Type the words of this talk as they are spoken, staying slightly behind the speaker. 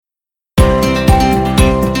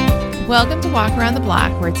Welcome to Walk Around the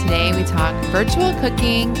Block, where today we talk virtual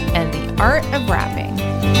cooking and the art of wrapping.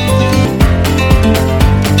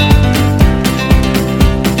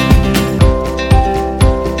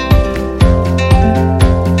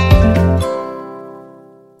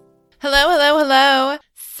 Hello.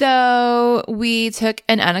 So we took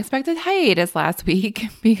an unexpected hiatus last week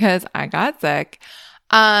because I got sick.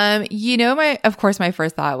 Of course, my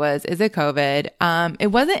first thought was, is it COVID? It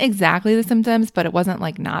wasn't exactly the symptoms, but it wasn't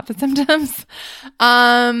like not the symptoms.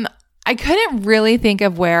 I couldn't really think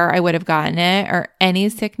of where I would have gotten it or any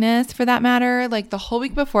sickness for that matter. Like the whole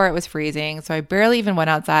week before it was freezing, so I barely even went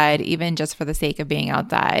outside, even just for the sake of being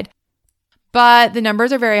outside. But the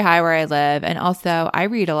numbers are very high where I live. And also I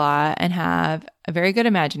read a lot and have a very good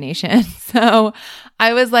imagination. So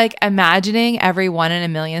I was like imagining every 1 in a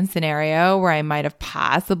million scenario where I might have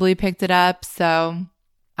possibly picked it up. So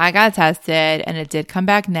I got tested and it did come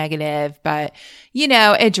back negative, but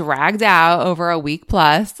it dragged out over a week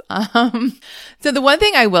plus. So the one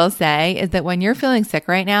thing I will say is that when you're feeling sick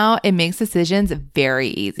right now, it makes decisions very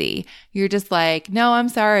easy. You're just like, no, I'm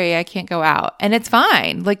sorry, I can't go out. And it's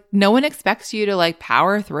fine. Like no one expects you to like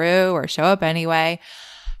power through or show up anyway.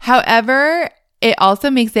 However, it also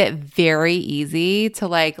makes it very easy to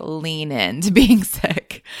like lean into being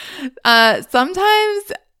sick.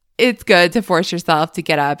 Sometimes it's good to force yourself to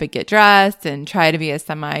get up and get dressed and try to be a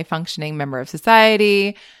semi-functioning member of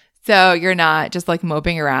society. So you're not just like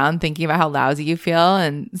moping around thinking about how lousy you feel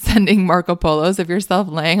and sending Marco Polos of yourself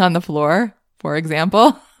laying on the floor, for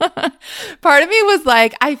example. Part of me was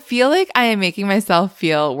like, I feel like I am making myself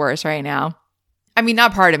feel worse right now. I mean,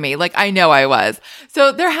 not part of me, like I know I was.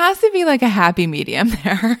 So there has to be like a happy medium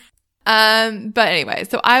there. But anyway,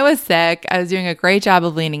 so I was sick. I was doing a great job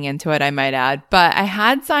of leaning into it, I might add, but I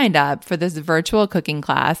had signed up for this virtual cooking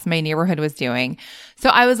class my neighborhood was doing. So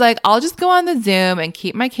I was like, I'll just go on the Zoom and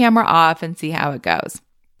keep my camera off and see how it goes.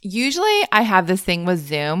 Usually I have this thing with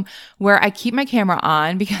Zoom where I keep my camera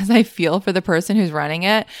on because I feel for the person who's running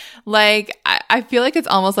it. Like, I feel like it's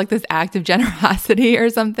almost like this act of generosity or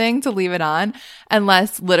something to leave it on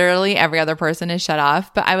unless literally every other person is shut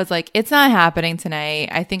off. But I was like, it's not happening tonight.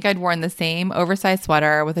 I think I'd worn the same oversized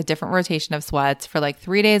sweater with a different rotation of sweats for like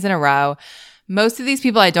 3 days in a row. Most of these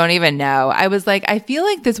people I don't even know. I was like, I feel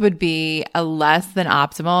like this would be a less than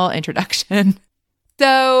optimal introduction.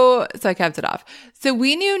 So I kept it off. So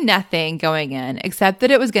we knew nothing going in except that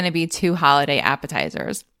it was going to be 2 holiday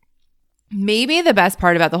appetizers. Maybe the best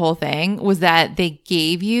part about the whole thing was that they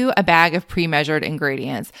gave you a bag of pre-measured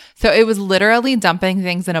ingredients. So it was literally dumping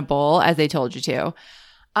things in a bowl as they told you to.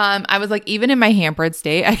 I was like, even in my hampered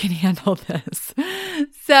state, I can handle this.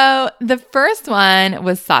 So the first one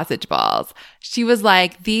was sausage balls. She was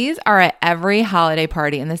like, these are at every holiday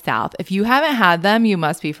party in the South. If you haven't had them, you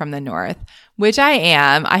must be from the North, which I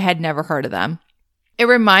am. I had never heard of them. It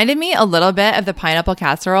reminded me a little bit of the pineapple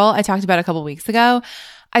casserole I talked about a couple weeks ago.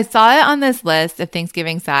 I saw it on this list of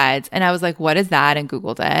Thanksgiving sides and I was like, what is that? And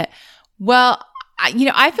Googled it. Well, I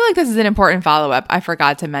feel like this is an important follow-up I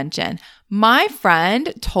forgot to mention. My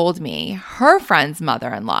friend told me her friend's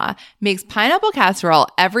mother-in-law makes pineapple casserole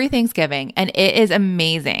every Thanksgiving, and it is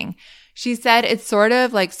amazing. She said it's sort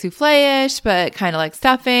of like souffle-ish, but kind of like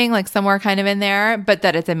stuffing, like somewhere kind of in there, but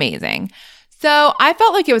that it's amazing. So I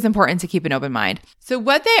felt like it was important to keep an open mind. So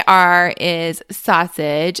what they are is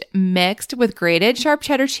sausage mixed with grated sharp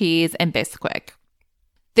cheddar cheese and Bisquick.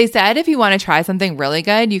 They said if you want to try something really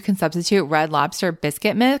good, you can substitute Red Lobster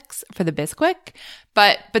biscuit mix for the Bisquick.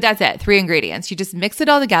 But that's it, 3 ingredients. You just mix it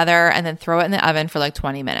all together and then throw it in the oven for like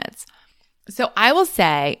 20 minutes. So I will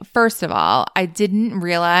say, first of all, I didn't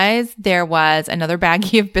realize there was another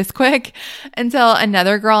baggie of Bisquick until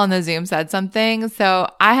another girl on the Zoom said something. So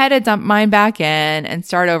I had to dump mine back in and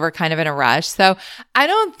start over kind of in a rush. So I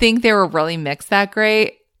don't think they were really mixed that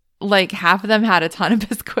great. Like half of them had a ton of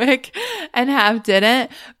Bisquick and half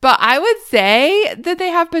didn't. But I would say that they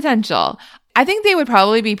have potential. I think they would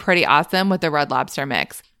probably be pretty awesome with the Red Lobster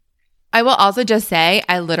mix. I will also just say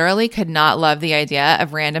I literally could not love the idea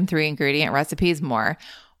of random 3 ingredient recipes more.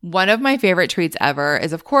 One of my favorite treats ever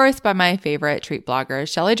is, of course, by my favorite treat blogger,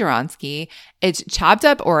 Shelly Duronsky. It's chopped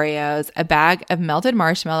up Oreos, a bag of melted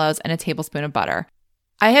marshmallows, and a tablespoon of butter.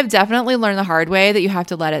 I have definitely learned the hard way that you have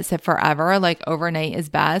to let it sit forever, like overnight is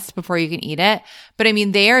best before you can eat it. But I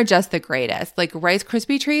mean, they are just the greatest, like Rice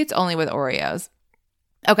Krispie treats only with Oreos.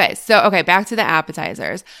 Okay, back to the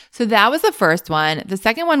appetizers. So that was the first one. The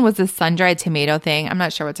second one was the sun-dried tomato thing. I'm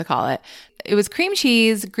not sure what to call it. It was cream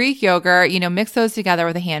cheese, Greek yogurt, mix those together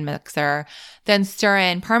with a hand mixer. Then stir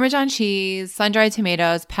in Parmesan cheese, sun-dried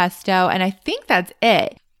tomatoes, pesto, and I think that's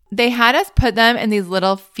it. They had us put them in these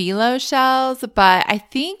little phyllo shells, but I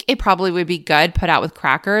think it probably would be good put out with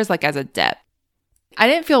crackers, like as a dip. I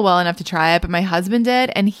didn't feel well enough to try it, but my husband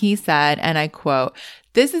did, and he said, and I quote,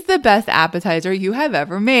 "This is the best appetizer you have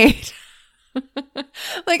ever made."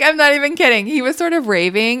 Like, I'm not even kidding. He was sort of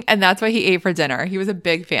raving, and that's what he ate for dinner. He was a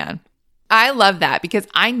big fan. I love that because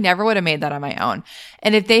I never would have made that on my own.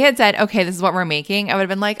 And if they had said, okay, this is what we're making, I would have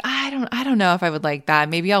been like, I don't know if I would like that.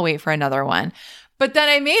 Maybe I'll wait for another one. But then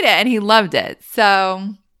I made it and he loved it.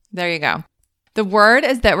 So there you go. The word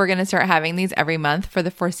is that we're going to start having these every month for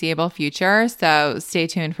the foreseeable future. So stay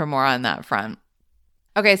tuned for more on that front.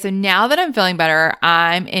 Okay, so now that I'm feeling better,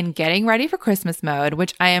 I'm in getting ready for Christmas mode,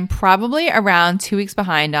 which I am probably around 2 weeks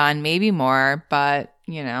behind on, maybe more, but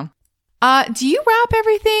you know. Do you wrap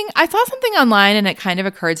everything? I saw something online and it kind of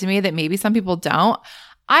occurred to me that maybe some people don't.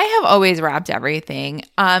 I have always wrapped everything.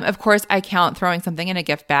 Of course, I count throwing something in a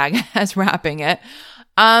gift bag as wrapping it.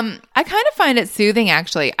 I kind of find it soothing,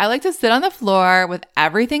 actually. I like to sit on the floor with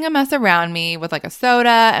everything a mess around me with like a soda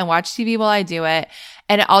and watch TV while I do it.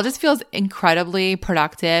 And it all just feels incredibly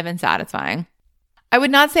productive and satisfying. I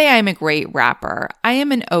would not say I am a great wrapper. I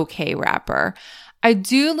am an okay wrapper. I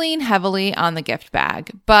do lean heavily on the gift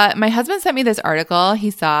bag, but my husband sent me this article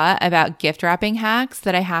he saw about gift wrapping hacks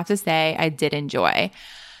that I have to say I did enjoy.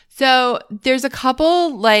 So there's a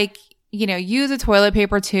couple like, use a toilet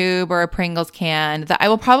paper tube or a Pringles can that I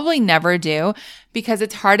will probably never do because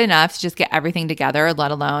it's hard enough to just get everything together,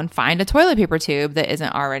 let alone find a toilet paper tube that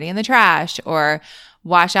isn't already in the trash or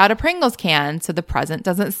wash out a Pringles can so the present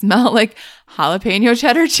doesn't smell like jalapeno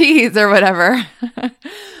cheddar cheese or whatever.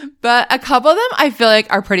 But a couple of them I feel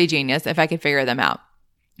like are pretty genius if I could figure them out.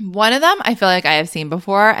 One of them I feel like I have seen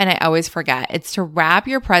before and I always forget. It's to wrap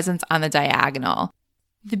your presents on the diagonal.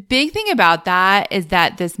 The big thing about that is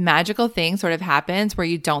that this magical thing sort of happens where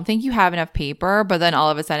you don't think you have enough paper, but then all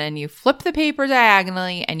of a sudden you flip the paper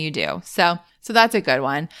diagonally and you do. So that's a good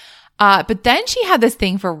one. But then she had this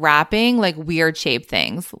thing for wrapping like weird shaped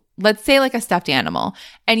things. Let's say like a stuffed animal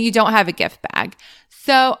and you don't have a gift bag.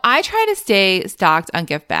 So I try to stay stocked on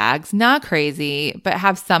gift bags, not crazy, but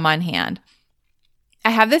have some on hand. I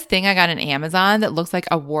have this thing I got on Amazon that looks like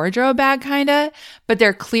a wardrobe bag kind of, but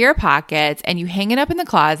they're clear pockets and you hang it up in the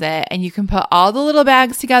closet and you can put all the little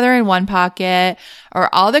bags together in one pocket or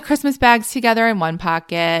all the Christmas bags together in one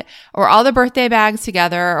pocket or all the birthday bags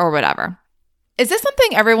together or whatever. Is this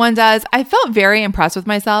something everyone does? I felt very impressed with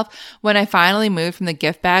myself when I finally moved from the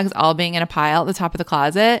gift bags all being in a pile at the top of the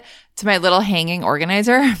closet to my little hanging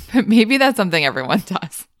organizer, but maybe that's something everyone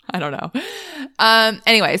does. I don't know.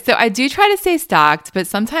 Anyway, so I do try to stay stocked, but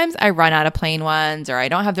sometimes I run out of plain ones or I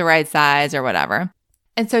don't have the right size or whatever.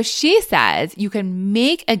 And so she says you can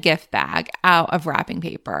make a gift bag out of wrapping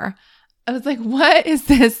paper. I was like, what is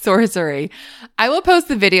this sorcery? I will post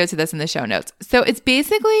the video to this in the show notes. So it's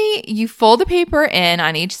basically you fold the paper in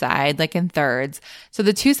on each side, like in thirds. So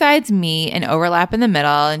the two sides meet and overlap in the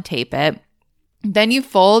middle and tape it. Then you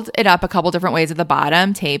fold it up a couple different ways at the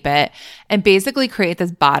bottom, tape it, and basically create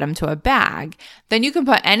this bottom to a bag. Then you can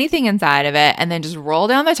put anything inside of it and then just roll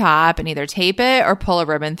down the top and either tape it or pull a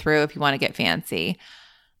ribbon through if you want to get fancy.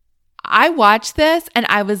 I watched this and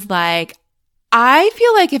I was like, I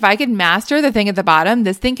feel like if I could master the thing at the bottom,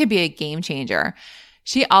 this thing could be a game changer.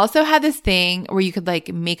 She also had this thing where you could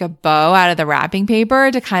like make a bow out of the wrapping paper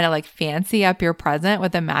to kind of like fancy up your present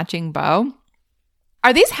with a matching bow.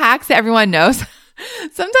 Are these hacks that everyone knows?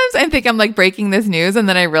 Sometimes I think I'm like breaking this news and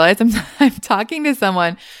then I realize I'm talking to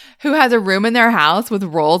someone who has a room in their house with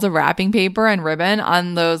rolls of wrapping paper and ribbon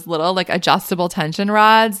on those little like adjustable tension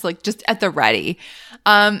rods, like just at the ready.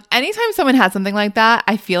 Anytime someone has something like that,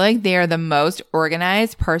 I feel like they are the most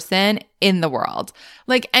organized person in the world.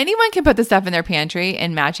 Like anyone can put the stuff in their pantry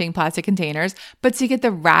in matching plastic containers, but to get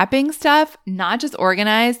the wrapping stuff not just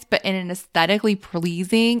organized, but in an aesthetically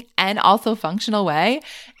pleasing and also functional way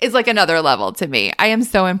is like another level to me. I am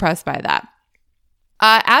so impressed by that.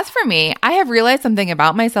 As for me, I have realized something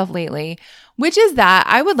about myself lately, which is that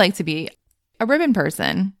I would like to be a ribbon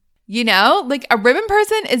person. Like a ribbon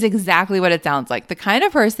person is exactly what it sounds like. The kind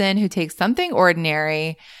of person who takes something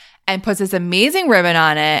ordinary and puts this amazing ribbon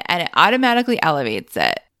on it and it automatically elevates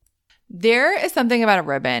it. There is something about a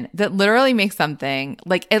ribbon that literally makes something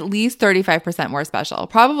like at least 35% more special,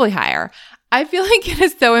 probably higher. I feel like it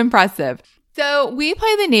is so impressive. So we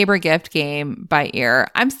play the neighbor gift game by ear.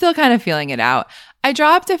 I'm still kind of feeling it out. I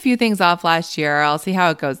dropped a few things off last year. I'll see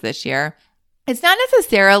how it goes this year. It's not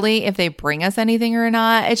necessarily if they bring us anything or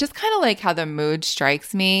not. It's just kind of like how the mood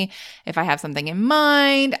strikes me, if I have something in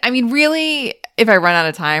mind. I mean, really, if I run out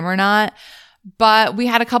of time or not. But we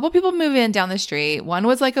had a couple people move in down the street. One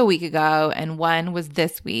was like a week ago and one was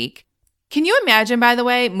this week. Can you imagine, by the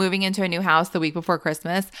way, moving into a new house the week before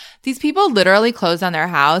Christmas? These people literally closed on their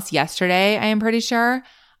house yesterday, I am pretty sure.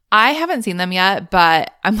 I haven't seen them yet,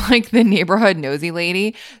 but I'm like the neighborhood nosy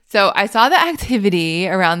lady. So I saw the activity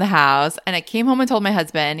around the house and I came home and told my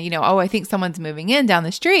husband, I think someone's moving in down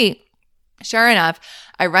the street. Sure enough,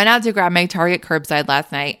 I ran out to grab my Target curbside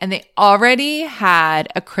last night and they already had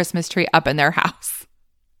a Christmas tree up in their house.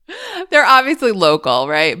 They're obviously local,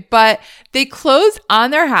 right? But they closed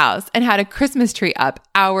on their house and had a Christmas tree up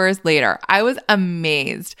hours later. I was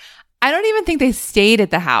amazed. I don't even think they stayed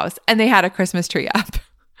at the house and they had a Christmas tree up.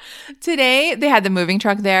 Today, they had the moving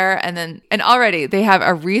truck there and already they have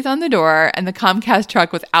a wreath on the door and the Comcast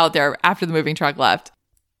truck was out there after the moving truck left.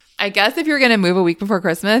 I guess if you're going to move a week before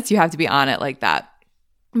Christmas, you have to be on it like that.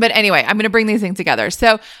 But anyway, I'm going to bring these things together.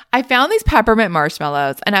 So I found these peppermint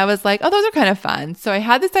marshmallows and I was like, oh, those are kind of fun. So I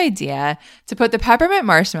had this idea to put the peppermint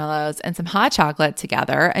marshmallows and some hot chocolate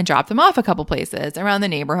together and drop them off a couple places around the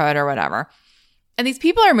neighborhood or whatever. And these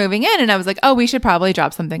people are moving in and I was like, oh, we should probably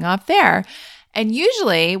drop something off there. And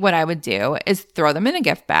usually what I would do is throw them in a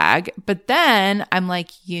gift bag. But then I'm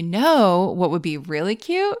like, what would be really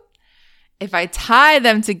cute? If I tie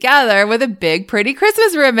them together with a big, pretty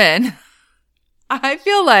Christmas ribbon. I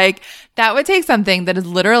feel like that would take something that is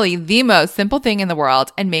literally the most simple thing in the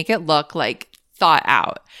world and make it look like thought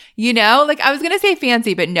out. I was going to say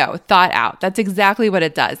fancy, but no, thought out. That's exactly what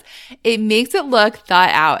it does. It makes it look thought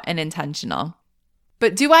out and intentional.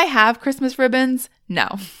 But do I have Christmas ribbons?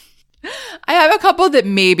 No. I have a couple that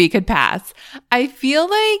maybe could pass. I feel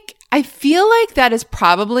like that is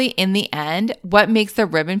probably in the end what makes the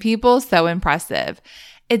ribbon people so impressive.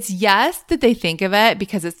 It's yes that they think of it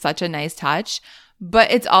because it's such a nice touch, but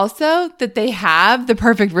it's also that they have the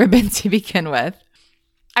perfect ribbon to begin with.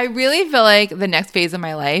 I really feel like the next phase of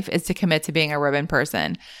my life is to commit to being a ribbon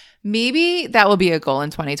person. Maybe that will be a goal in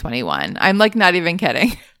 2021. I'm like not even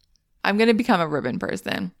kidding. I'm going to become a ribbon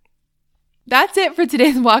person. That's it for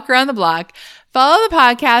today's Walk Around the Block. Follow the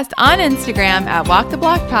podcast on Instagram at Walk the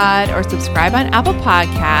Block Pod or subscribe on Apple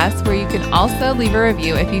Podcasts, where you can also leave a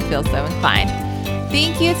review if you feel so inclined.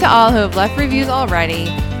 Thank you to all who have left reviews already.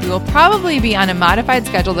 We will probably be on a modified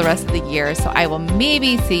schedule the rest of the year, so I will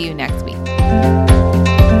maybe see you next week.